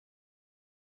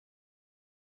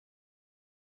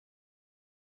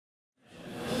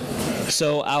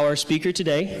So our speaker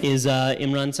today is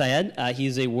Imran Syed.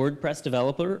 He's a WordPress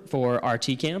developer for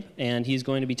RTCamp, and he's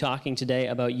going to be talking today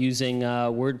about using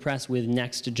WordPress with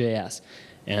Next.js.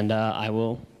 And I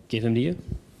will give him to you.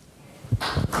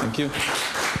 Thank you.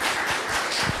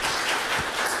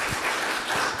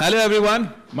 Hello,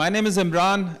 everyone. My name is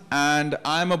Imran, and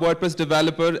I'm a WordPress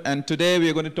developer. And today we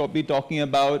are going to be talking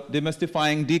about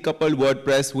demystifying decoupled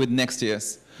WordPress with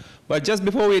Next.js. But just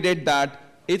before we did that,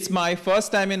 it's my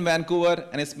first time in Vancouver,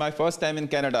 and it's my first time in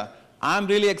Canada. I'm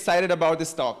really excited about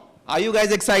this talk. Are you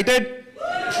guys excited?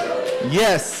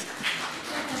 Yes.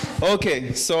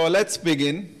 OK, so let's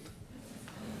begin.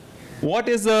 What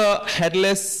is a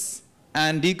headless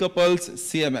and decoupled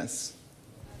CMS?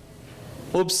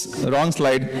 Oops, wrong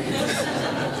slide.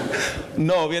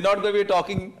 No, we're not going to be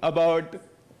talking about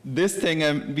this thing,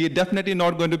 and we're definitely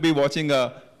not going to be watching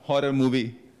a horror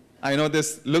movie. I know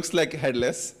this looks like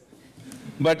headless.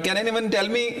 But can anyone tell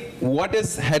me what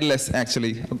is headless,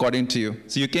 actually, according to you?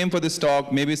 So you came for this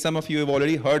talk. Maybe some of you have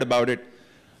already heard about it,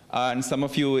 and some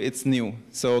of you, it's new.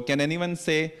 So can anyone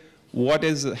say what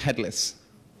is headless?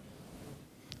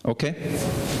 OK,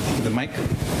 the mic.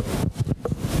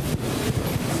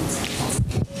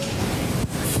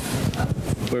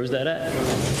 Where was that at?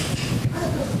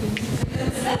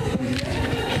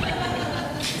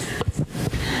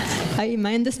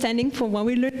 My understanding from what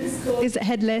we learned is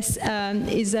headless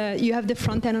is you have the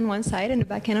front end on one side and the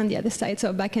back end on the other side.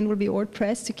 So back end will be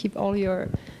WordPress to keep all your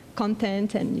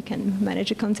content, and you can manage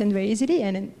the content very easily.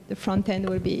 And then the front end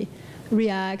will be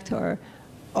React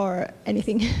or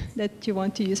anything that you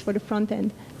want to use for the front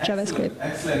end, JavaScript.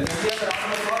 Excellent. Can we have a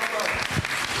round of applause?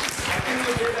 I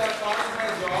think you did part of my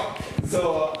job,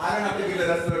 so I don't have to give the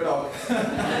rest of the talk.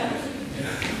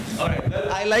 All right.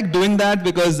 Well, I like doing that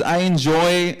because I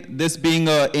enjoy this being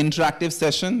an interactive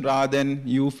session rather than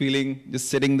you feeling just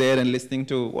sitting there and listening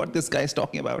to what this guy is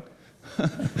talking about.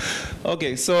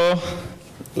 OK, so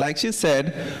like she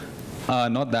said,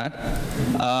 not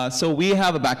that. So we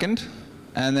have a backend,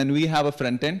 and then we have a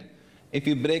front end. If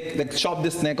you chop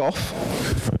this neck off,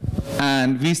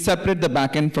 and we separate the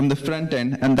backend from the front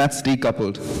end, and that's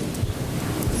decoupled.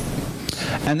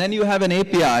 And then you have an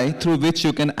API through which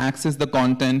you can access the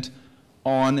content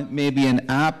on maybe an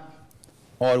app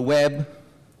or web.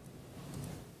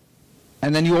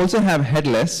 And then you also have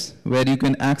headless, where you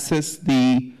can access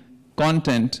the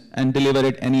content and deliver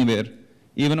it anywhere,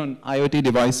 even on IoT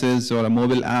devices or a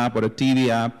mobile app or a TV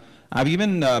app. I've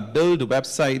even built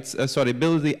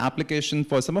the application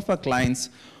for some of our clients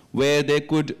where they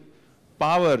could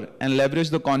power and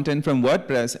leverage the content from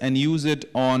WordPress and use it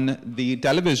on the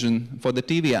television for the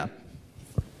TV app.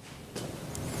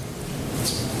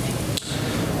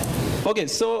 OK,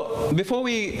 so before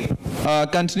we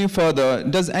continue further,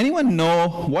 does anyone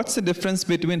know what's the difference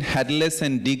between headless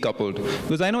and decoupled?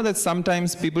 Because I know that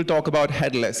sometimes people talk about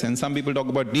headless and some people talk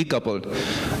about decoupled.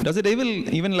 Does it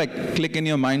even like click in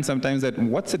your mind sometimes that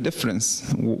what's the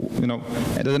difference? You know,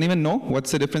 does anyone know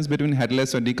what's the difference between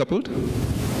headless or decoupled?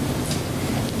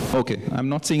 OK, I'm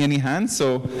not seeing any hands,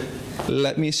 so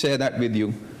let me share that with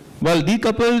you. Well,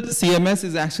 decoupled CMS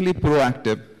is actually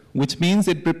proactive, which means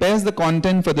it prepares the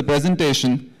content for the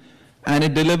presentation, and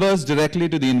it delivers directly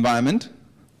to the environment.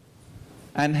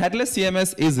 And headless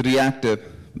CMS is reactive,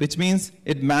 which means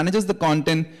it manages the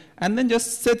content and then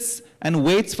just sits and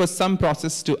waits for some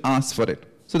process to ask for it.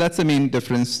 So that's the main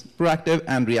difference, proactive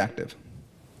and reactive.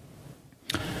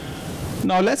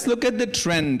 Now let's look at the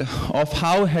trend of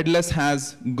how headless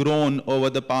has grown over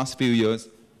the past few years.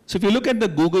 So if you look at the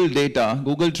Google data,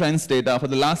 Google Trends data for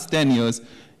the last 10 years,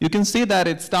 you can see that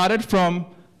it started from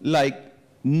like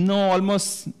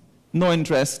almost no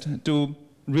interest to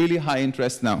really high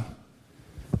interest now.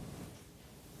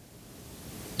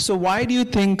 So why do you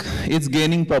think it's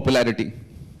gaining popularity?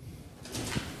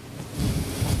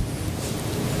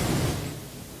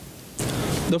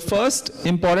 The first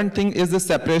important thing is the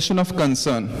separation of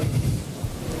concern.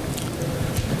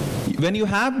 When you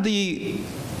have the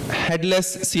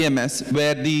headless CMS,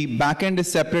 where the backend is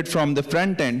separate from the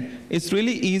front end, it's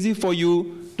really easy for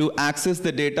you to access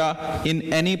the data in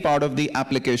any part of the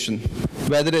application,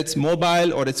 whether it's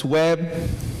mobile or it's web.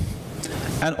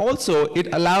 And also,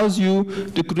 it allows you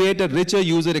to create a richer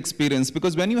user experience,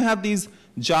 because when you have these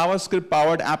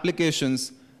JavaScript-powered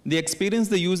applications, the experience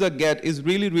the user gets is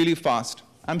really, really fast.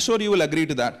 I'm sure you will agree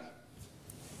to that.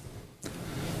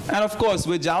 And of course,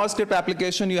 with JavaScript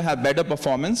application, you have better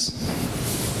performance.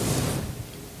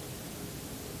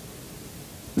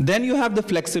 Then you have the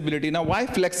flexibility. Now, why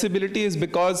flexibility is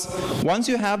because once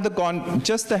you have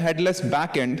just the headless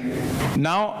backend,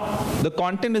 now the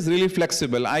content is really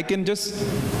flexible. I can just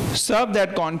serve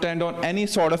that content on any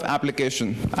sort of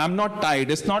application. I'm not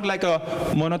tied. It's not like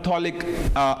a monolithic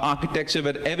architecture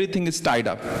where everything is tied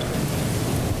up.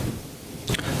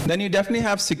 Then you definitely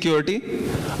have security.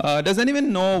 Does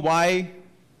anyone know why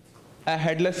a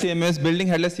headless CMS, building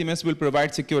headless CMS will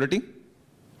provide security?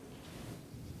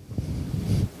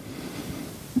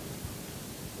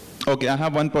 Okay, I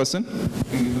have one person.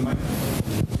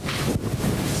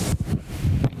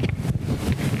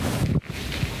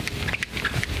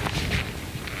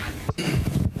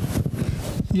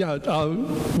 Yeah,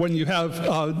 when you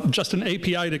have just an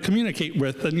API to communicate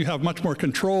with, then you have much more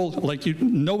control. Like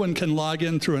no one can log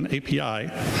in through an API.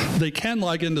 They can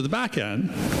log into the back end,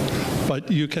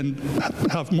 but you can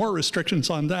have more restrictions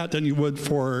on that than you would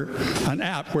for an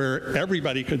app where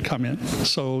everybody could come in.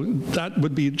 So that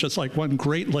would be just like one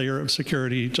great layer of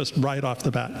security just right off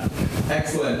the bat.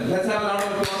 Excellent. Let's have a round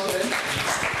of applause for him.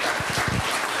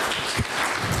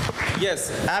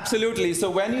 Yes, absolutely. So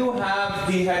when you have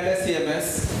the headless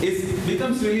CMS, it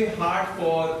becomes really hard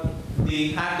for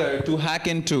the hacker to hack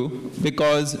into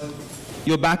because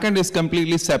your backend is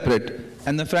completely separate.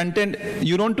 And the front end,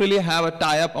 you don't really have a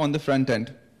tie-up on the front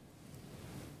end.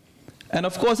 And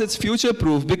of course, it's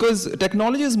future-proof because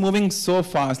technology is moving so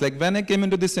fast. Like when I came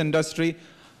into this industry,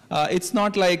 it's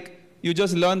not like you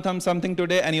just learn something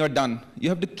today and you're done. You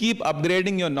have to keep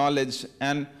upgrading your knowledge.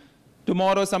 And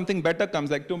tomorrow something better comes.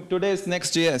 Like today is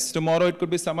Next.js. Tomorrow it could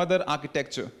be some other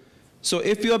architecture. So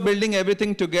if you're building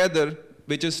everything together,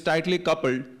 which is tightly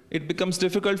coupled, it becomes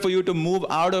difficult for you to move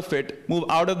out of it, move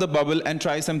out of the bubble and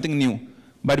try something new.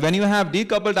 But when you have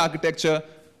decoupled architecture,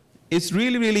 it's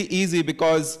really, really easy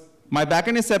because my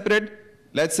backend is separate.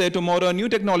 Let's say tomorrow a new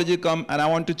technology comes and I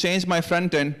want to change my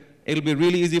front end. It'll be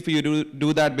really easy for you to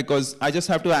do that because I just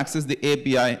have to access the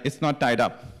API. It's not tied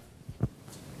up.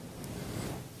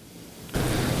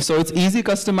 So it's easy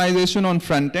customization on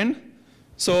front end.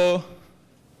 So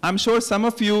I'm sure some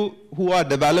of you who are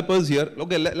developers here,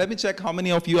 okay, let me check how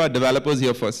many of you are developers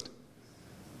here first.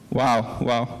 Wow,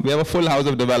 wow, we have a full house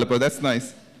of developers, that's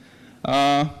nice.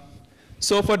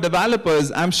 So for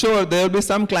developers, I'm sure there will be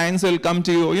some clients who will come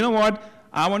to you, you know what,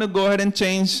 I want to go ahead and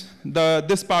change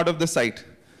this part of the site.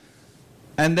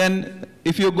 And then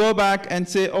if you go back and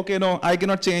say, okay, no, I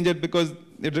cannot change it because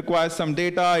it requires some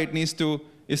data,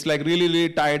 it's like really, really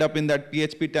tied up in that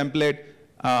PHP template,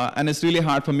 and it's really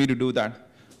hard for me to do that.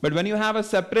 But when you have a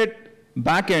separate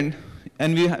backend,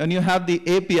 and when you have the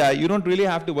API, you don't really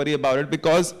have to worry about it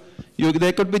because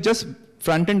there could be just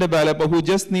front-end developer who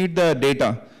just need the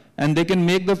data, and they can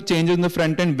make the changes in the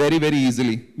front end very, very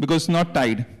easily because it's not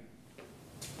tied.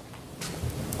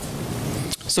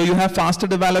 So you have faster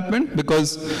development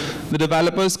because the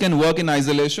developers can work in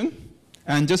isolation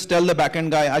and just tell the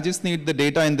backend guy, I just need the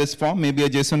data in this form, maybe a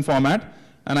JSON format,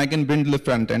 and I can build the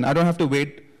front end. I don't have to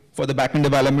wait for the backend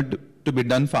development to be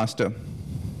done faster.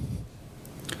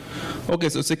 Okay,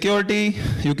 so security,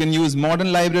 you can use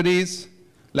modern libraries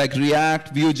like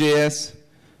React, Vue.js,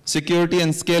 security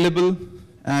and scalable,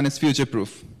 and it's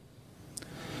future-proof.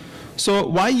 So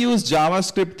why use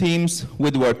JavaScript themes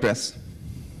with WordPress?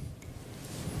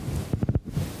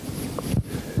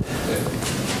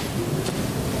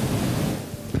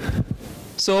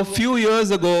 So a few years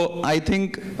ago, I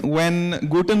think when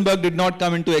Gutenberg did not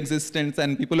come into existence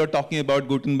and people are talking about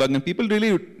Gutenberg, and people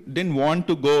really didn't want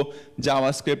to go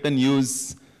JavaScript and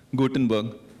use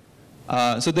Gutenberg.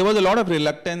 So there was a lot of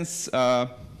reluctance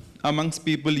amongst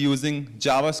people using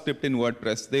JavaScript in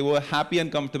WordPress. They were happy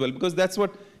and comfortable because that's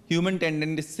what human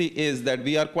tendency is, that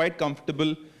we are quite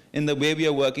comfortable in the way we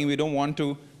are working. We don't want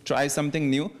to try something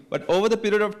new. But over the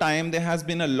period of time, there has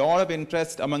been a lot of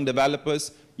interest among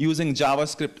developers using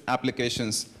JavaScript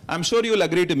applications. I'm sure you'll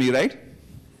agree to me, right?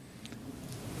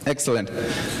 Excellent.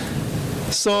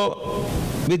 So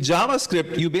with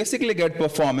JavaScript, you basically get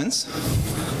performance.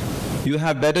 You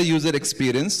have better user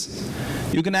experience.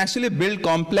 You can actually build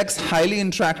complex, highly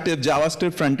interactive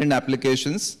JavaScript front-end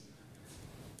applications.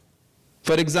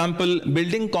 For example,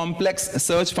 building complex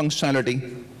search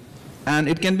functionality. And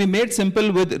it can be made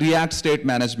simple with React state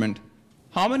management.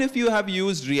 How many of you have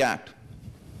used React?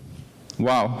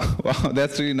 Wow, wow,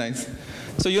 that's really nice.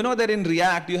 So you know that in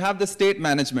React, you have the state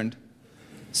management.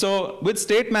 So with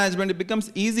state management, it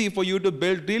becomes easy for you to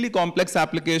build really complex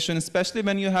applications, especially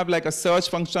when you have like a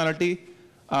search functionality,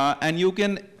 and you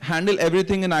can handle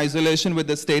everything in isolation with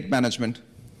the state management.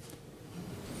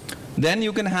 Then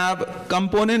you can have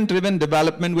component-driven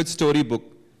development with Storybook.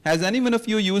 Has anyone of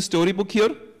you used Storybook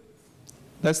here?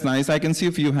 That's nice. I can see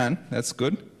a few hands. That's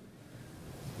good.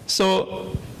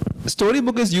 So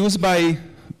Storybook is used by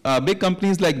big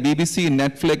companies like BBC,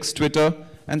 Netflix, Twitter,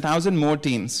 and 1,000 more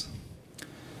teams.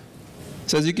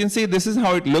 So as you can see, this is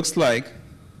how it looks like.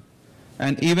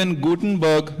 And even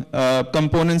Gutenberg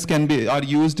components are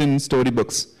used in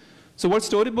storybooks. So what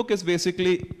Storybook is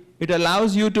basically, it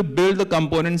allows you to build the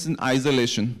components in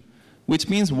isolation, which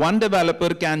means one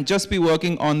developer can just be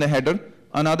working on the header,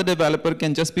 another developer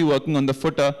can just be working on the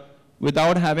footer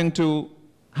without having to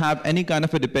have any kind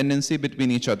of a dependency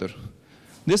between each other.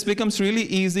 This becomes really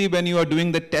easy when you are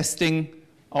doing the testing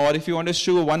or if you want to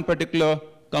show one particular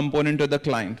component to the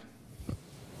client.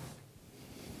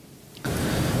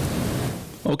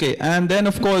 Okay, and then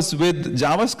of course with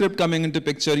JavaScript coming into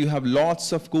picture, you have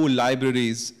lots of cool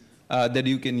libraries that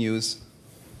you can use,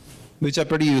 which are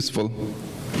pretty useful.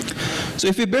 So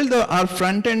if we build our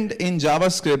front end in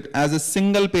JavaScript as a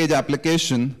single page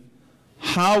application,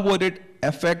 how would it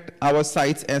affect our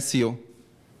site's SEO?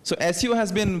 So SEO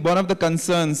has been one of the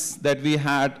concerns that we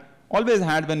always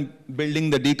had when building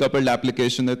the decoupled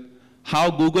application, that how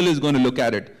Google is going to look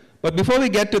at it. But before we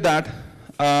get to that,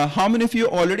 how many of you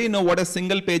already know what a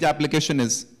single page application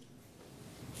is?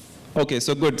 Okay,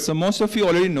 so good. So most of you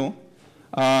already know.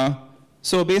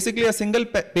 So basically a single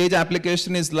page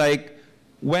application is like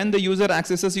when the user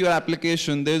accesses your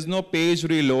application, there's no page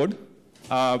reload.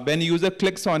 When the user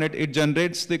clicks on it, it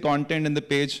generates the content in the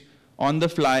page on the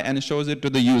fly and shows it to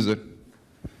the user.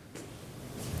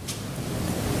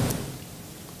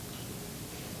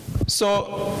 So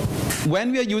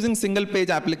when we are using single page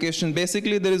application,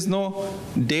 basically there is no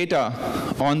data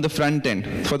on the front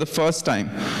end for the first time.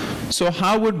 So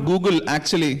how would Google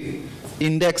actually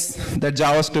index that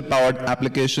JavaScript powered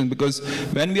application? Because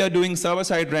when we are doing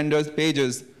server-side renders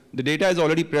pages, the data is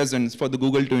already present for the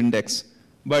Google to index.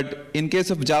 But in case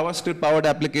of JavaScript powered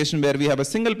application where we have a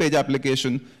single page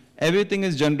application, everything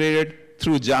is generated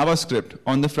through JavaScript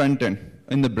on the front end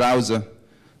in the browser.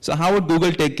 So how would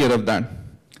Google take care of that?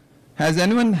 Has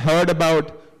anyone heard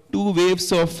about 2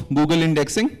 waves of Google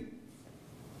indexing?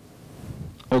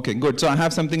 Okay, good. So I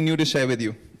have something new to share with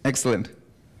you. Excellent.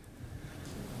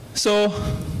 So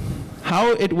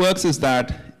how it works is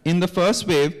that in the first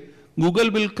wave,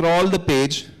 Google will crawl the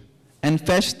page and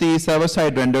fetch the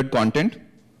server-side rendered content.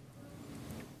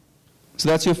 So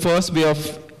that's your first way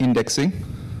of indexing.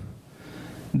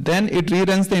 Then it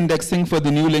reruns the indexing for the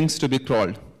new links to be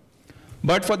crawled.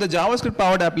 But for the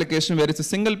JavaScript-powered application, where it's a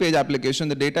single-page application,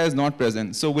 the data is not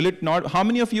present. So will it not? How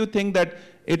many of you think that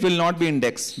it will not be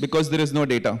indexed because there is no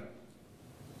data?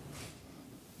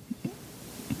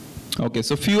 Okay,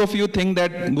 so few of you think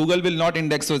that Google will not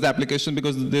index those applications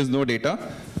because there is no data.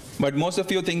 But most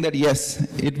of you think that, yes,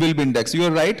 it will be indexed. You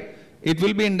are right. It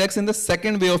will be indexed in the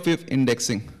second way of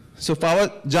indexing. So for our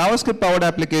JavaScript-powered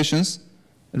applications,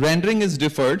 rendering is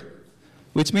deferred,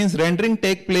 which means rendering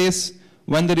takes place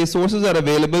when the resources are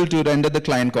available to render the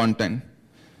client content.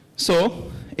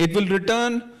 So it will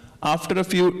return after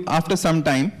some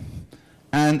time,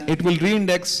 and it will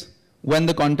reindex when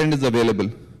the content is available.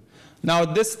 Now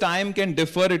this time can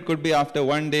differ. It could be after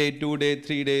 1 day, 2 days,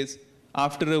 3 days,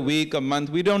 after a week, a month.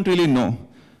 We don't really know.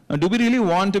 Do we really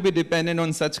want to be dependent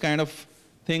on such kind of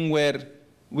thing where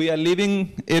we are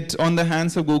leaving it on the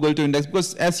hands of Google to index?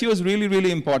 Because SEO is really,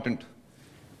 really important.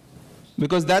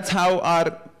 Because that's how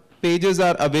our pages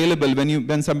are available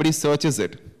when somebody searches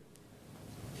it.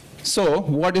 So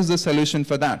what is the solution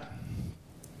for that?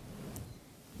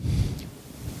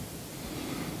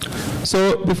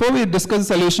 So before we discuss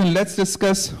the solution, let's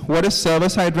discuss what is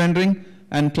server-side rendering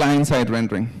and client-side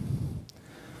rendering.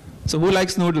 So who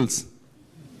likes noodles?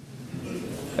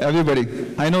 Everybody.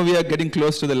 I know we are getting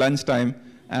close to the lunch time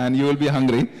and you will be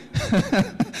hungry.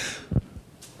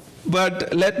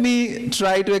 But let me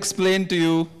try to explain to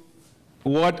you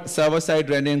what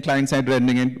server-side rendering and client-side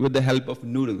rendering is with the help of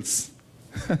noodles.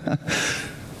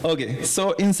 Okay,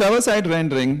 so in server-side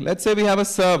rendering, let's say we have a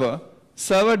server.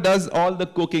 Server does all the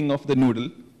cooking of the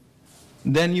noodle.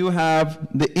 Then you have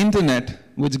the internet,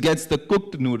 which gets the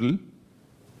cooked noodle,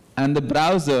 and the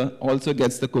browser also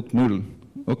gets the cooked noodle.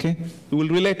 Okay? We will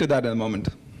relate to that in a moment.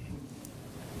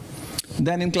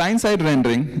 Then in client-side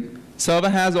rendering,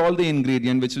 server has all the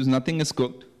ingredient, which is nothing is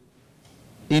cooked.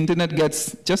 Internet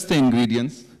gets just the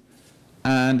ingredients,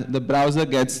 and the browser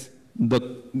does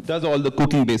all the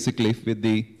cooking basically with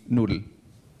the noodle.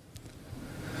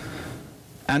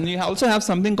 And you also have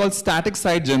something called static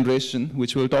site generation,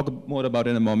 which we'll talk more about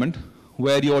in a moment,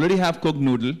 where you already have cooked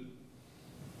noodle,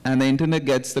 and the internet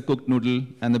gets the cooked noodle,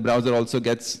 and the browser also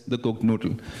gets the cooked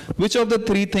noodle. Which of the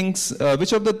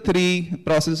three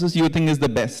processes you think is the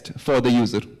best for the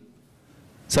user?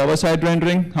 Server-side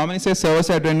rendering. How many say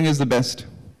server-side rendering is the best?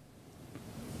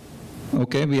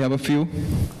 Okay, we have a few.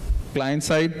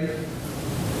 Client-side.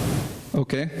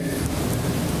 Okay.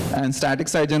 And static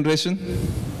site generation.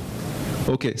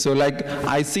 Okay, so like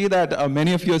I see that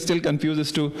many of you are still confused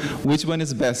as to which one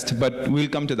is best, but we'll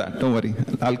come to that. Don't worry.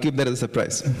 I'll keep that as a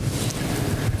surprise.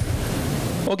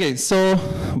 Okay, so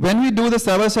when we do the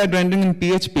server-side rendering in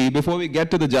PHP, before we get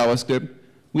to the JavaScript,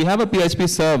 we have a PHP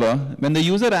server. When the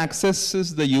user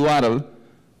accesses the URL,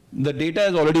 the data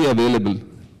is already available.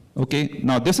 Okay,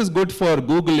 now this is good for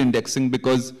Google indexing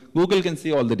because Google can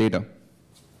see all the data.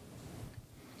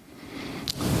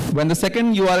 When the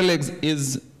second URL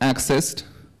is accessed,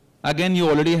 again you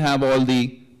already have all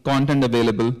the content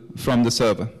available from the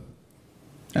server.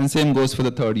 And same goes for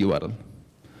the third URL.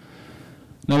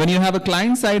 Now when you have a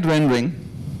client-side rendering,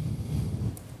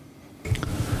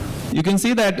 you can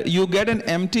see that you get an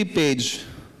empty page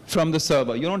from the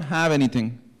server. You don't have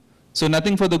anything. So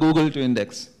nothing for the Google to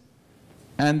index.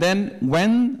 And then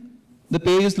when the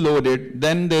page is loaded,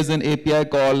 then there's an API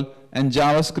call, and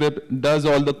JavaScript does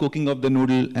all the cooking of the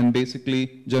noodle and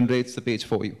basically generates the page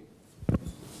for you.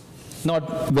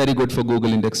 Not very good for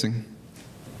Google indexing.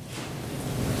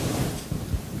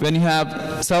 When you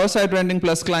have server-side rendering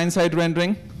plus client-side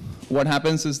rendering, what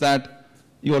happens is that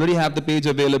you already have the page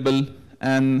available,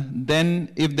 and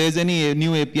then if there's any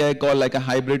new API call like a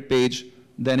hybrid page,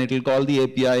 then it will call the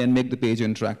API and make the page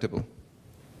interactable.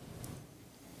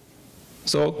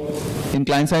 So in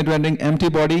client-side rendering, empty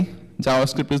body,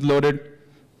 JavaScript is loaded,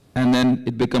 and then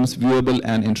it becomes viewable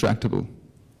and interactable.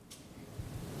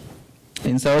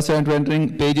 In server-side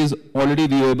rendering, page is already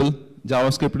viewable,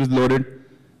 JavaScript is loaded,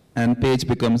 and page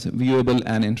becomes viewable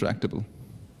and interactable.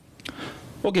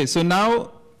 Okay, so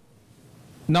now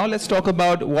let's talk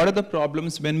about what are the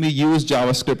problems when we use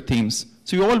JavaScript themes.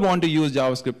 So you all want to use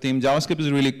JavaScript theme. JavaScript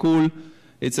is really cool.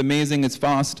 It's amazing. It's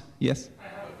fast. Yes? I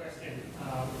have a question.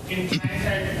 In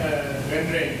client-side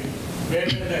rendering, where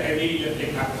does the heavy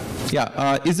lifting happen?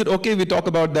 Yeah. Is it okay we talk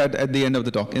about that at the end of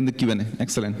the talk, in the Q&A?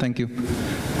 Excellent. Thank you.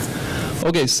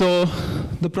 Okay, so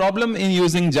the problem in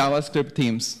using JavaScript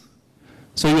themes.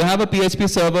 So you have a PHP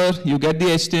server, you get the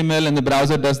HTML, and the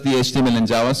browser does the HTML in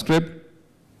JavaScript.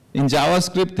 In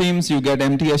JavaScript themes, you get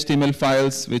empty HTML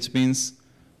files, which means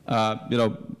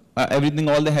everything,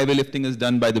 all the heavy lifting is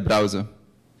done by the browser.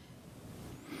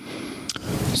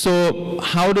 So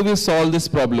how do we solve this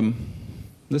problem?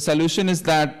 The solution is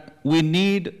that we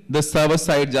need the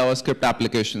server-side JavaScript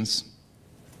applications.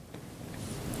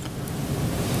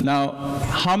 Now,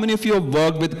 how many of you have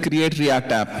worked with Create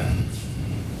React app?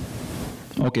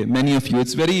 Okay, many of you.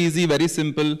 It's very easy, very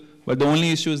simple, but the only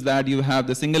issue is that you have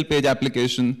the single page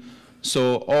application,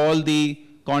 so all the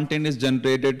content is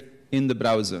generated in the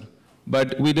browser.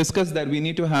 But we discussed that we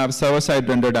need to have server-side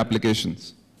rendered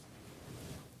applications.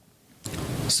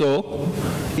 So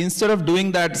instead of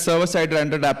doing that server-side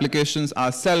rendered applications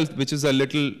ourselves, which is a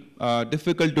little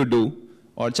difficult to do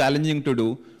or challenging to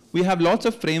do, we have lots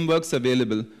of frameworks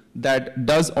available that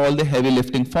does all the heavy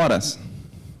lifting for us.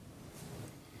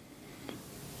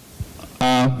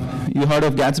 You heard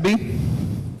of Gatsby?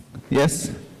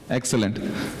 Yes? Excellent.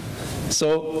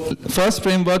 So first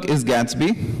framework is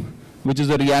Gatsby, which is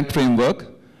a React framework,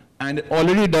 and it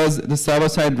already does the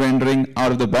server-side rendering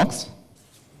out of the box.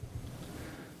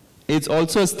 It's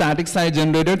also a static site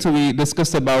generator, so we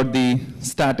discussed about the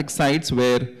static sites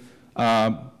where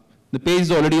the page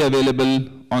is already available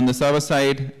on the server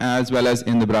side as well as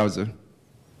in the browser.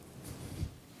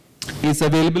 It's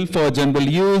available for general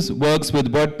use, works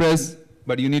with WordPress,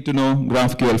 but you need to know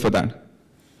GraphQL for that.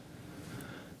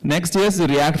 Next.js, the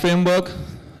React framework,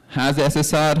 has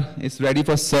SSR. It's ready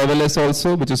for serverless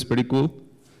also, which is pretty cool.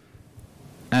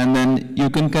 And then you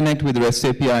can connect with REST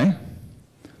API.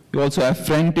 You also have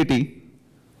Friendtity,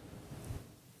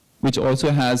 which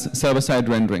also has server-side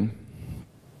rendering.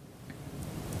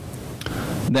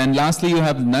 Then lastly, you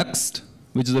have Next,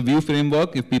 which is a Vue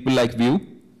framework, if people like Vue.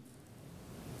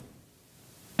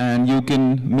 And you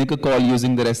can make a call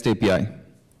using the REST API.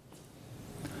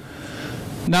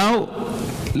 Now,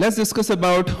 let's discuss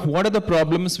about what are the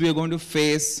problems we are going to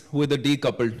face with the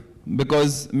decoupled.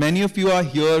 Because many of you are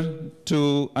here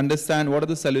to understand what are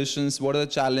the solutions, what are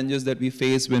the challenges that we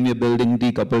face when we are building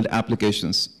decoupled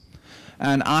applications.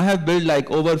 And I have built like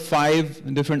over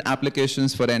 5 different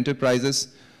applications for enterprises.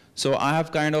 So I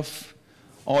have kind of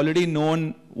already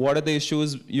known what are the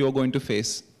issues you're going to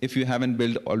face if you haven't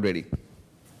built already.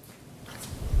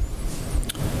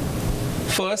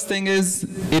 First thing is,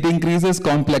 it increases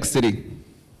complexity,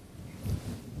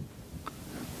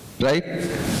 right?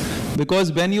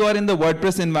 Because when you are in the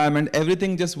WordPress environment,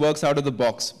 everything just works out of the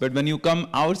box. But when you come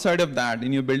outside of that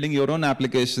and you're building your own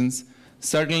applications,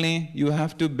 certainly you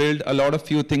have to build a lot of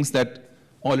few things that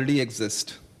already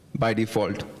exist by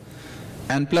default.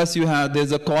 And plus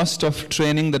there's a cost of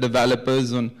training the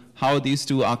developers on how these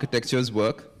two architectures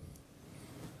work.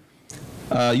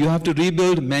 You have to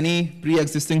rebuild many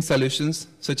pre-existing solutions,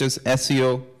 such as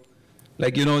SEO.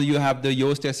 Like, you know, you have the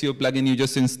Yoast SEO plugin, you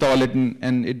just install it,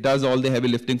 and it does all the heavy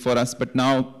lifting for us. But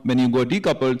now, when you go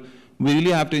decoupled, we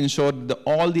really have to ensure that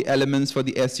all the elements for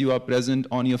the SEO are present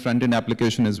on your front-end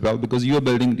application as well, because you're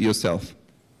building it yourself.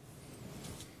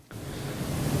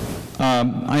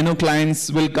 I know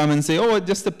clients will come and say, oh, it's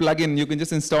just a plugin. You can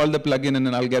just install the plugin and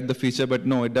then I'll get the feature. But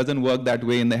no, it doesn't work that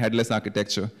way in the headless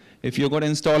architecture. If you're going to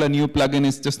install a new plugin,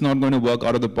 it's just not going to work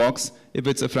out of the box if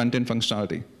it's a front-end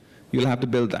functionality. You'll have to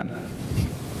build that.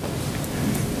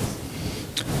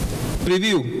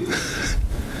 Preview.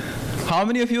 How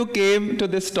many of you came to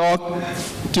this talk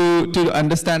to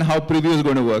understand how preview is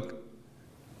going to work?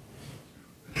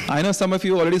 I know some of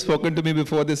you already spoken to me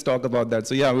before this talk about that.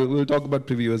 So yeah, we'll talk about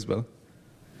preview as well.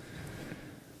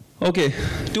 Okay,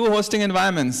 2 hosting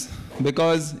environments,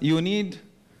 because you need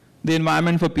the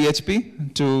environment for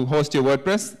PHP to host your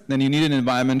WordPress, then you need an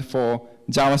environment for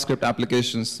JavaScript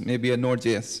applications, maybe a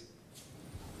Node.js.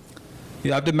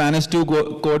 You have to manage 2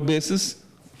 code bases,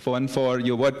 one for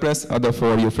your WordPress, other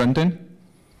for your front end.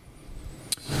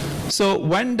 So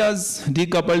when does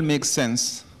decoupled make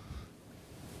sense?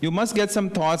 You must get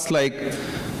some thoughts like,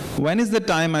 when is the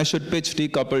time I should pitch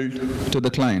decoupled to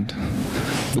the client?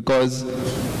 Because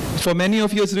for many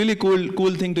of you, it's really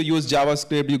cool thing to use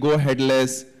JavaScript, you go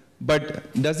headless,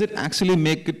 but does it actually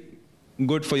make it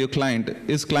good for your client?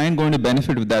 Is client going to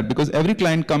benefit with that? Because every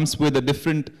client comes with a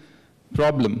different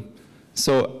problem.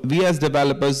 So we as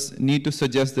developers need to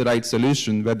suggest the right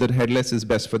solution, whether headless is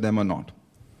best for them or not.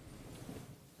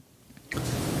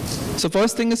 So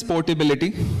first thing is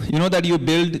portability. You know that you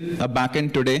build a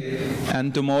backend today,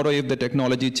 and tomorrow if the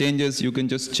technology changes, you can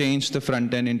just change the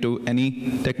front end into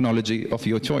any technology of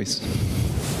your choice.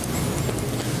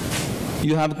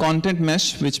 You have content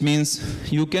mesh, which means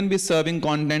you can be serving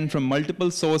content from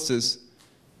multiple sources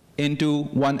into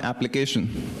one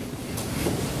application.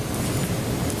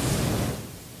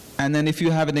 And then if you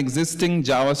have an existing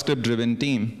JavaScript-driven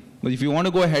team, but if you want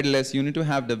to go headless, you need to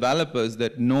have developers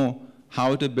that know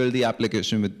how to build the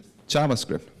application with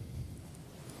JavaScript.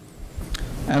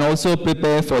 And also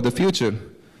prepare for the future,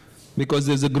 because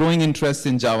there's a growing interest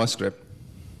in JavaScript.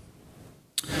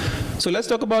 So let's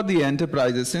talk about the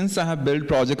enterprises. Since I have built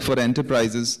projects for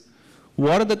enterprises,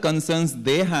 what are the concerns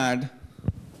they had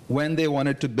when they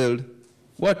wanted to build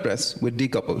WordPress with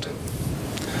decoupled?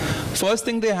 First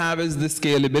thing they have is the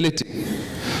scalability.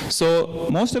 So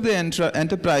most of the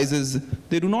enterprises,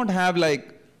 they do not have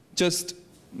like just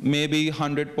maybe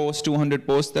 100 posts, 200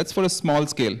 posts. That's for a small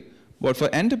scale. But for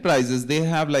enterprises, they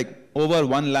have like over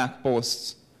 1 lakh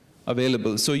posts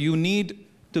available. So you need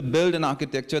to build an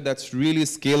architecture that's really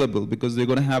scalable, because they're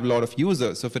going to have a lot of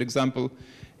users. So for example,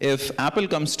 if Apple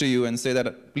comes to you and say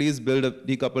that, please build a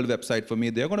decoupled website for me,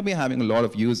 they're going to be having a lot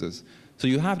of users. So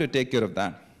you have to take care of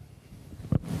that.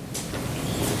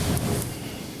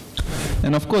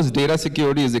 And of course, data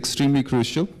security is extremely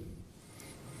crucial.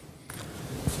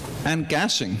 And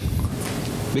caching,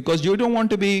 because you don't want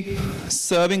to be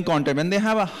serving content. When they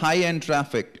have a high-end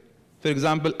traffic, for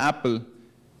example, Apple,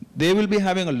 they will be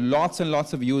having lots and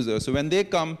lots of users. So when they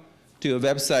come to your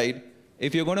website,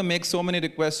 if you're going to make so many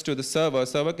requests to the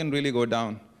server can really go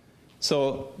down.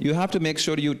 So you have to make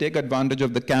sure you take advantage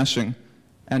of the caching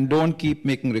and don't keep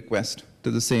making requests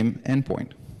to the same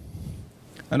endpoint.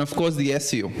 And of course, the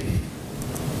SEO.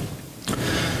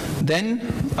 Then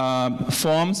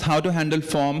forms, how to handle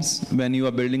forms when you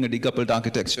are building a decoupled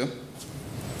architecture.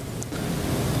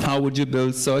 How would you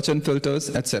build search and filters,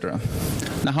 etc.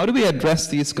 Now, how do we address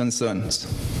these concerns?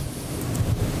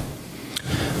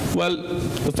 Well,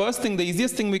 the first thing, the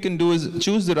easiest thing we can do is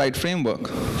choose the right framework.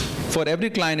 For every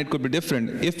client, it could be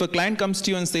different. If a client comes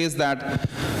to you and says that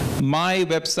my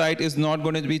website is not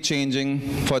going to be changing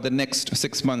for the next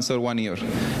 6 months or 1 year.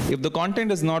 If the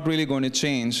content is not really going to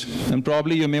change, then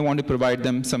probably you may want to provide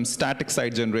them some static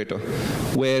site generator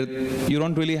where you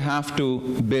don't really have to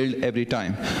build every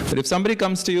time. But if somebody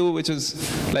comes to you, which is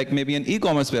like maybe an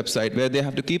e-commerce website where they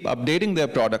have to keep updating their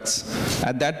products,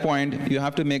 at that point, you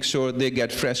have to make sure they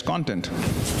get fresh content.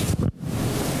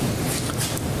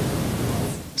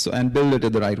 So, and build it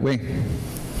in the right way.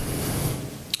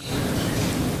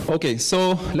 Okay,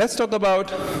 so let's talk about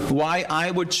why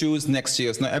I would choose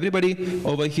Next.js. Now, everybody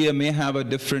over here may have a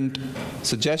different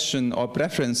suggestion or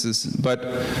preferences, but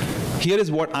here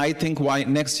is what I think why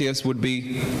Next.js would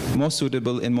be most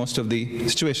suitable in most of the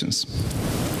situations.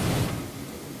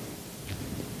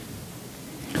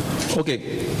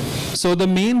 Okay, so the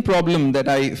main problem that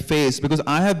I face, because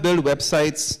I have built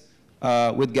websites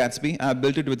with Gatsby, I have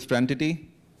built it with Frontity,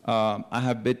 I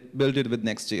have built it with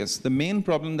Next.js. The main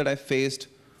problem that I faced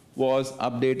was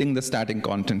updating the static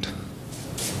content.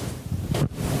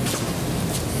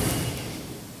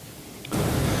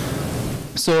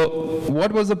 So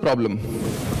what was the problem?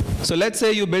 So let's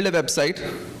say you build a website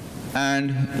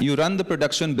and you run the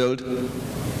production build.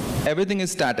 Everything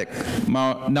is static.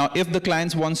 Now, if the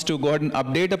client wants to go ahead and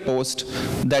update a post,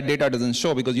 that data doesn't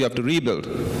show because you have to rebuild.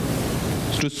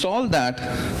 To solve that,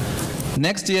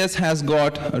 Next.js has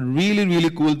got a really, really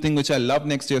cool thing which I love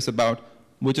Next.js about,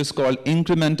 which is called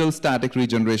incremental static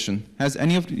regeneration. Has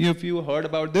any of you heard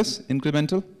about this,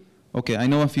 incremental? Okay, I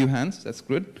know a few hands, that's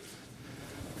good.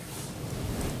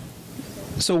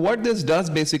 So what this does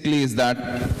basically is that,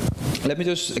 let me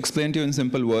just explain to you in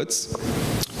simple words.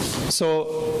 So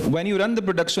when you run the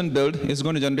production build, it's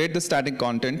going to generate the static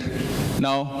content.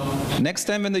 Now, next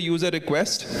time when the user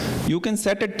requests, you can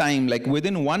set a time, like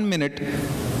within 1 minute,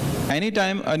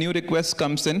 anytime a new request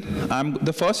comes in,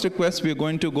 the first request, we're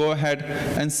going to go ahead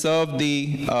and serve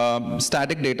the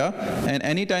static data. And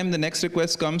anytime the next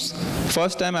request comes,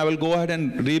 first time I will go ahead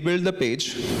and rebuild the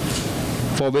page,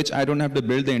 for which I don't have to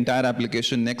build the entire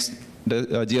application.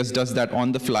 Next.js does that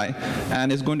on the fly, and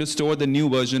is going to store the new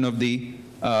version of the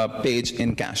page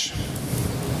in cache.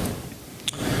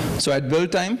 So at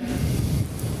build time,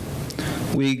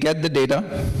 we get the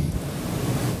data,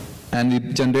 and we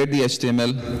generate the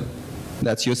HTML.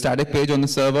 That's your static page on the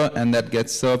server, and that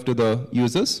gets served to the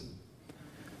users.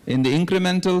 In the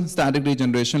incremental static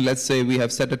regeneration, let's say we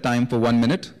have set a time for 1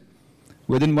 minute.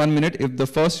 Within 1 minute, if the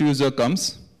first user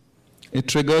comes, it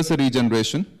triggers a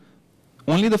regeneration.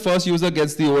 Only the first user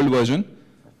gets the old version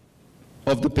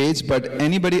of the page, but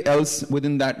anybody else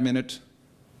within that minute,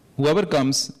 whoever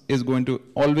comes, is going to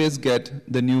always get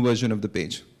the new version of the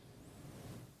page.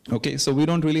 Okay, so we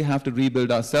don't really have to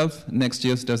rebuild ourselves.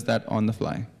 Next.js does that on the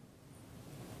fly.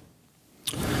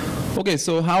 Okay,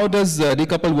 so how does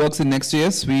Decoupled works in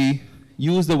Next.js? We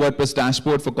use the WordPress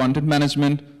dashboard for content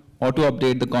management,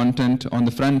 auto-update the content on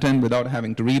the front end without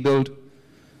having to rebuild.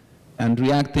 And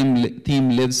React theme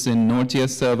lives in Node.js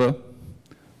server.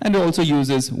 And it also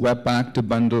uses Webpack to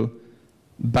bundle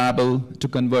Babel to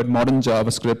convert modern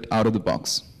JavaScript out of the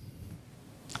box.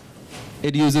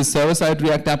 It uses server-side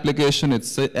React application.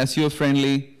 It's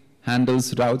SEO-friendly,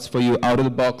 handles routes for you out of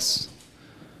the box.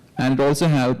 And it also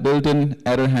has built-in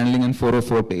error handling and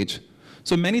 404 page.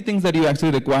 So many things that you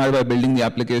actually require by building the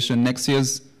application,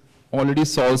 Next.js already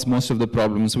solves most of the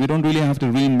problems. We don't really have to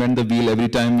reinvent the wheel every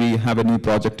time we have a new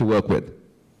project to work with.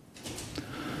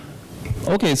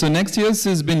 Okay, so Next.js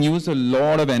has been used a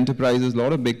lot of enterprises, a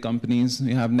lot of big companies.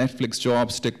 You have Netflix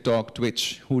Jobs, TikTok,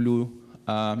 Twitch, Hulu.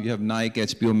 You have Nike,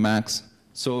 HBO Max.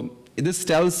 So this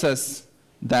tells us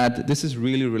that this is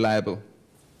really reliable.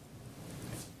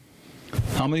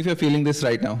 How many of you are feeling this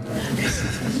right now?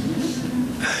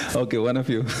 Okay, one of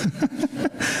you.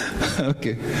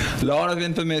 Okay, a lot of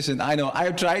information. I know.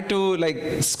 I've tried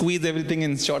to squeeze everything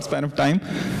in a short span of time,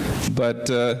 but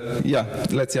yeah,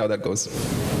 let's see how that goes.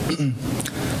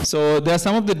 So there are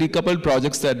some of the decoupled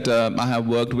projects that I have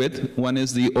worked with. One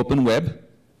is the Open Web.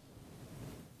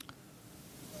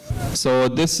 So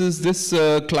this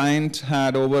client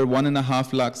had over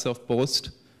 1.5 lakhs of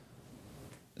posts.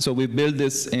 So we built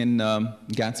this in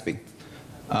Gatsby.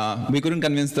 We couldn't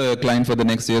convince the client for the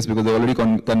Next.js because they already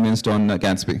convinced on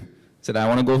Gatsby. Said, I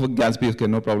want to go for Gatsby. Okay,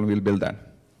 no problem, we'll build that.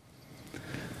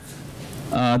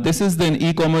 This is the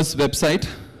e-commerce website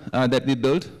that we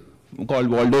built called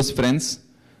Waldo's Friends,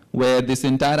 where this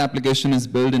entire application is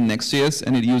built in Next.js,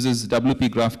 and it uses WP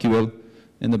GraphQL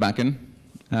in the backend.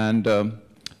 And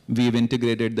we've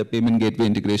integrated the payment gateway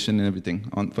integration and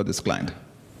everything for this client.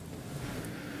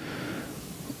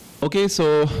 Okay,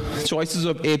 so choices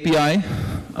of API.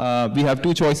 We have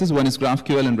two choices. One is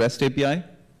GraphQL and REST API.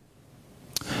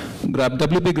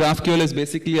 WP GraphQL is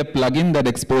basically a plugin that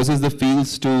exposes the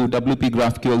fields to WP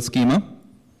GraphQL schema.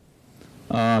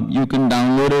 You can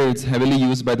download it. It's heavily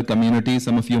used by the community.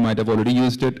 Some of you might have already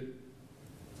used it.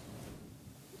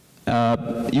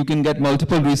 You can get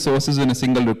multiple resources in a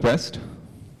single request.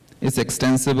 It's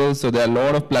extensible, so there are a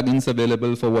lot of plugins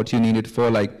available for what you need it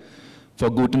for. Like for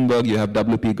Gutenberg, you have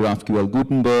WP GraphQL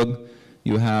Gutenberg.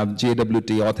 You have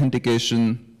JWT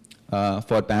authentication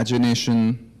for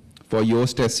pagination, for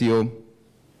Yoast SEO.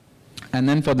 And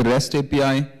then for the REST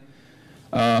API,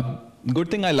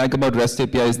 good thing I like about REST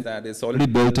API is that it's already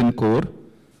built in core.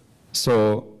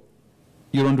 So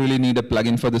you don't really need a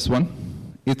plugin for this one.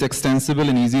 It's extensible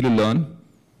and easy to learn.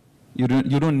 You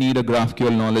don't need a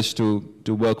GraphQL knowledge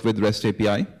to work with REST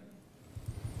API.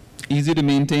 Easy to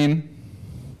maintain.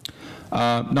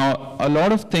 Now, a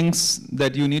lot of things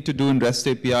that you need to do in REST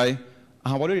API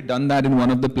I've already done that in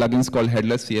one of the plugins called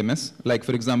Headless CMS. Like,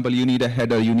 for example, you need a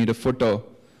header, you need a footer.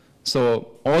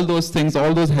 So all those things,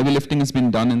 all those heavy lifting has been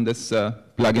done in this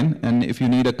plugin. And if you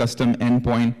need a custom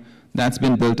endpoint, that's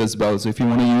been built as well. So if you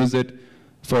want to use it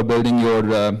for building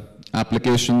your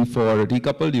application for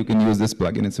Decoupled, you can use this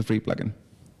plugin. It's a free plugin.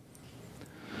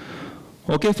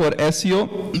 Okay, for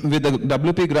SEO, with the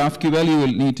WP GraphQL, you will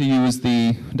need to use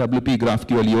the WP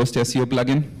GraphQL Yoast SEO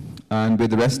plugin. And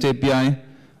with REST API,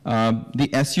 the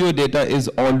SEO data is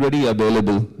already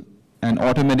available and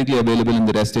automatically available in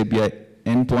the REST API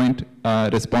endpoint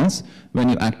response when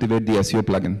you activate the SEO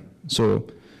plugin. So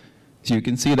you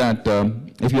can see that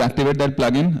if you activate that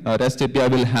plugin, REST API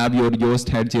will have your Yoast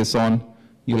head JSON,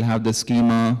 you'll have the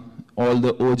schema, all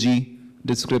the OG,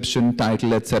 description,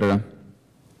 title, etc.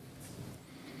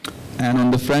 And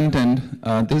on the front end,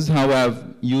 this is how I've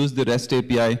used the REST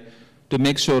API to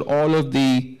make sure all of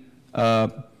the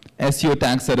SEO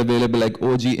tags are available, like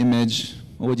OG image,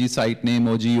 OG site name,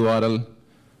 OG URL,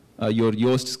 your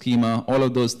Yoast schema, all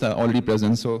of those are already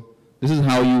present. So this is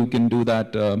how you can do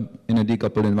that in a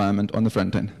decoupled environment on the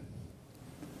front end.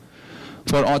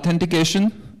 For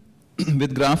authentication,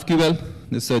 with GraphQL,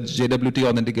 this is a JWT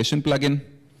authentication plugin.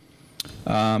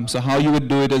 So how you would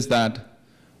do it is that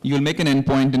you'll make an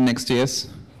endpoint in Next.js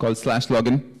called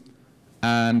 /login.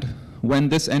 And when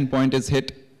this endpoint is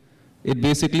hit, it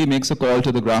basically makes a call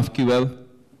to the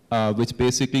GraphQL, which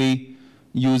basically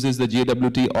uses the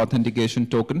JWT authentication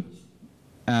token.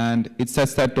 And it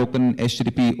sets that token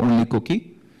HTTP only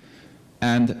cookie.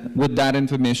 And with that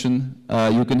information,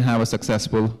 you can have a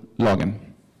successful login.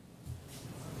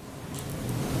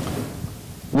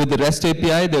 With the REST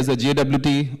API, there's a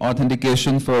JWT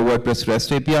authentication for WordPress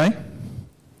REST API.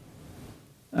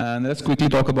 And let's quickly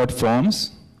talk about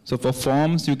forms. So for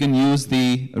forms, you can use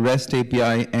the REST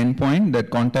API endpoint that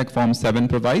Contact Form 7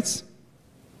 provides.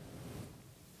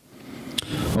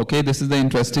 Okay, this is the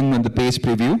interesting one, the page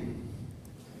preview.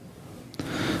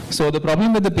 So the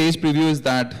problem with the page preview is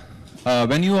that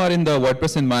when you are in the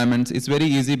WordPress environments, it's very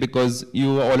easy because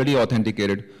you are already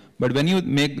authenticated. But when you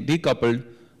make decoupled,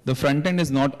 the front end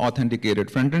is not authenticated.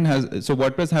 So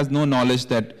WordPress has no knowledge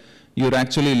that you're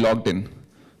actually logged in.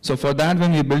 So for that,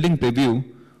 when we're building preview,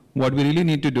 what we really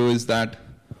need to do is that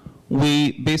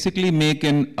we basically make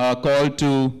a call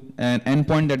to an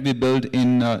endpoint that we build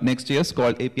in Next.js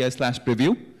called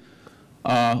API/preview,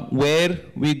 where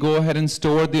we go ahead and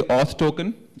store the auth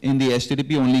token in the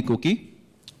HTTP only cookie.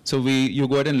 So you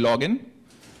go ahead and log in.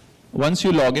 Once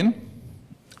you log in,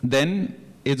 then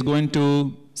it's going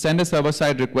to send a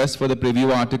server-side request for the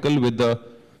preview article with the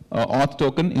auth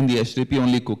token in the HTTP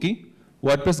only cookie.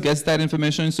 WordPress gets that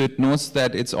information, so it knows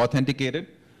that it's authenticated.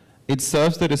 It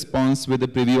serves the response with the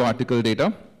preview article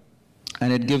data,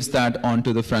 and it gives that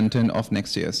onto the front end of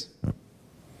Next.js.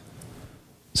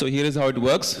 So here is how it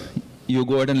works. You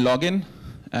go ahead and log in,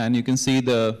 and you can see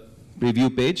the preview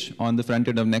page on the front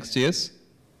end of Next.js.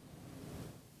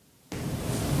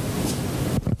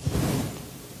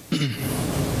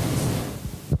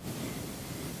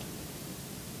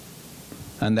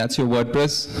 And that's your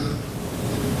WordPress.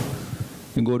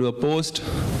 You go to a post,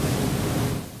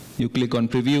 you click on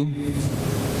preview,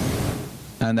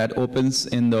 and that opens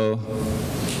in the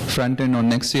front end on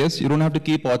Next.js. You don't have to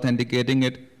keep authenticating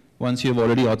it. Once you've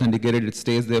already authenticated, it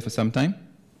stays there for some time.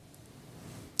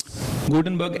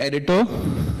 Gutenberg editor.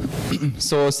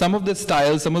 So some of the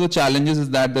styles, some of the challenges is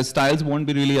that the styles won't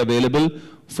be really available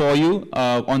for you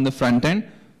on the front end.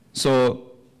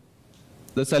 So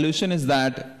the solution is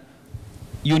that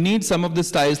you need some of the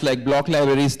styles like block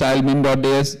library style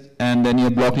min.js, and then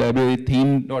your block library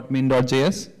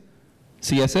theme.min.js,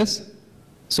 CSS.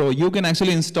 So you can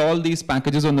actually install these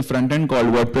packages on the front end called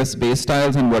WordPress base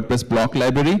styles and WordPress block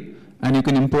library, and you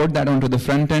can import that onto the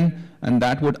front end, and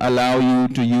that would allow you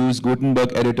to use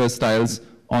Gutenberg editor styles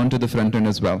onto the front end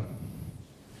as well.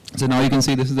 So now you can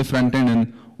see this is the front end,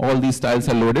 and all these styles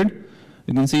are loaded.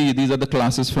 You can see these are the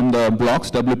classes from the blocks,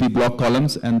 WP block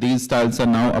columns, and these styles are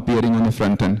now appearing on the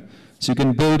front end. So you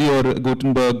can build your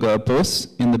Gutenberg posts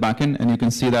in the back end, and you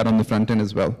can see that on the front end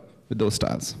as well with those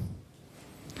styles.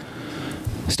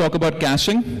 Let's talk about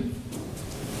caching.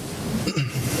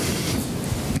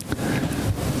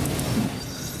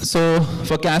 So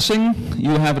for caching,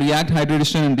 you have React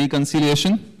hydration and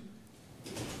reconciliation.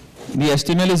 The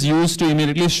HTML is used to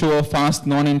immediately show a fast,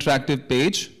 non-interactive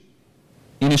page.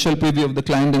 Initial preview of the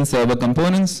client and server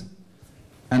components,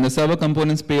 and the server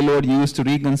components payload used to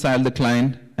reconcile the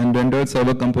client and render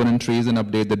server component trees and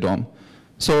update the DOM.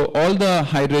 So all the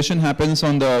hydration happens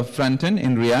on the front end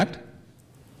in React.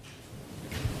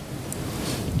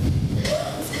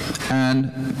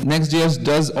 And Next.js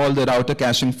does all the router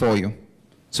caching for you.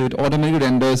 So it automatically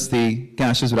renders the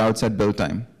caches routes at build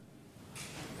time.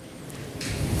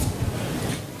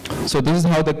 So this is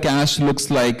how the cache looks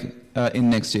like in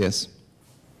Next.js.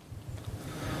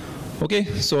 Okay,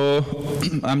 so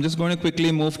I'm just going to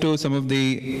quickly move to some of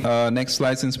the next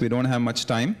slides since we don't have much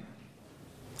time.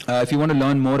 If you want to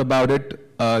learn more about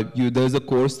it, there's a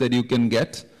course that you can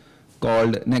get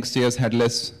called Next.js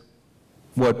Headless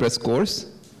WordPress course,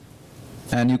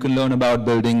 and you can learn about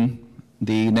building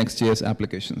the Next.js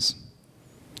applications.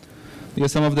 Here are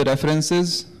some of the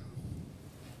references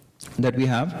that we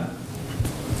have,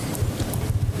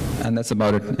 and that's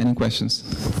about it. Any questions?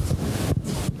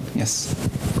 Yes.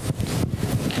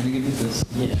 Can you give me this?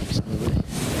 Yeah, absolutely.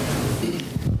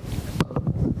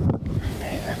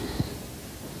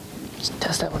 Just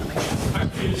test that one.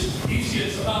 Actually, it's easy.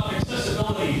 It's about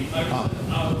accessibility. I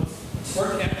was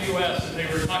working at the US, and they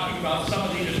were talking about some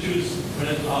of the issues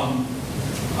with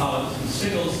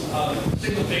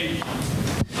single-page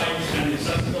sites and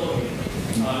accessibility.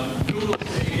 Google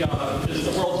is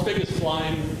the world's biggest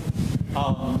blind.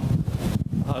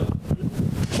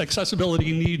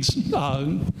 Accessibility needs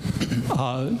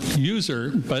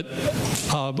user, but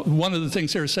one of the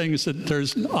things they're saying is that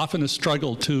there's often a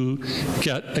struggle to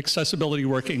get accessibility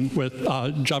working with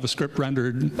JavaScript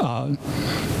rendered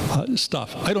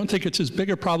stuff. I don't think it's as big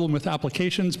a problem with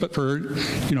applications, but for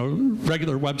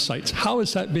regular websites, how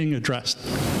is that being addressed?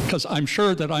 Because I'm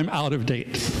sure that I'm out of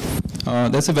date.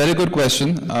 That's a very good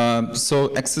question.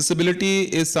 So accessibility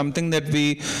is something that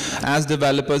we, as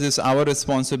developers, it's our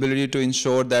responsibility to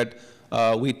ensure that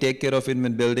we take care of it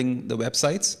when building the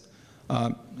websites.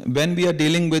 When we are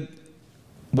dealing with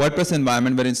WordPress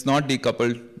environment where it's not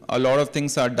decoupled, a lot of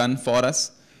things are done for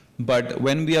us. But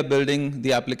when we are building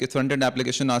the front-end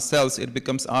application ourselves, it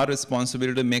becomes our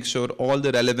responsibility to make sure all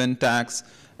the relevant tags,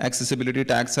 accessibility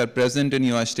tags are present in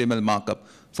your HTML markup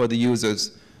for the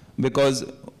users. Because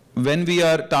when we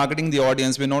are targeting the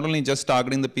audience, we're not only just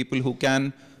targeting the people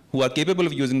who are capable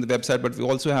of using the website, but we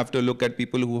also have to look at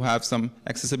people who have some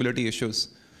accessibility issues.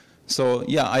 So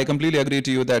yeah, I completely agree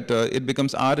to you that it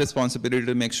becomes our responsibility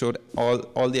to make sure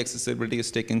all the accessibility is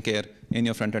taken care in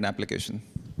your front-end application.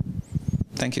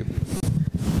 Thank you.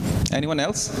 Anyone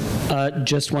else?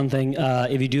 Just one thing.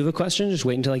 If you do have a question, just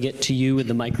wait until I get to you with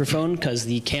the microphone, because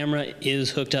the camera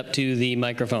is hooked up to the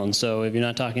microphone. So if you're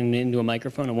not talking into a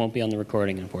microphone, it won't be on the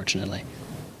recording, unfortunately.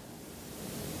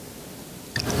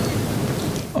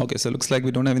 Okay, so it looks like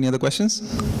we don't have any other questions.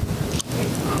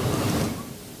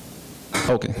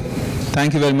 Okay.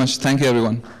 Thank you very much. Thank you,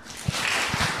 everyone.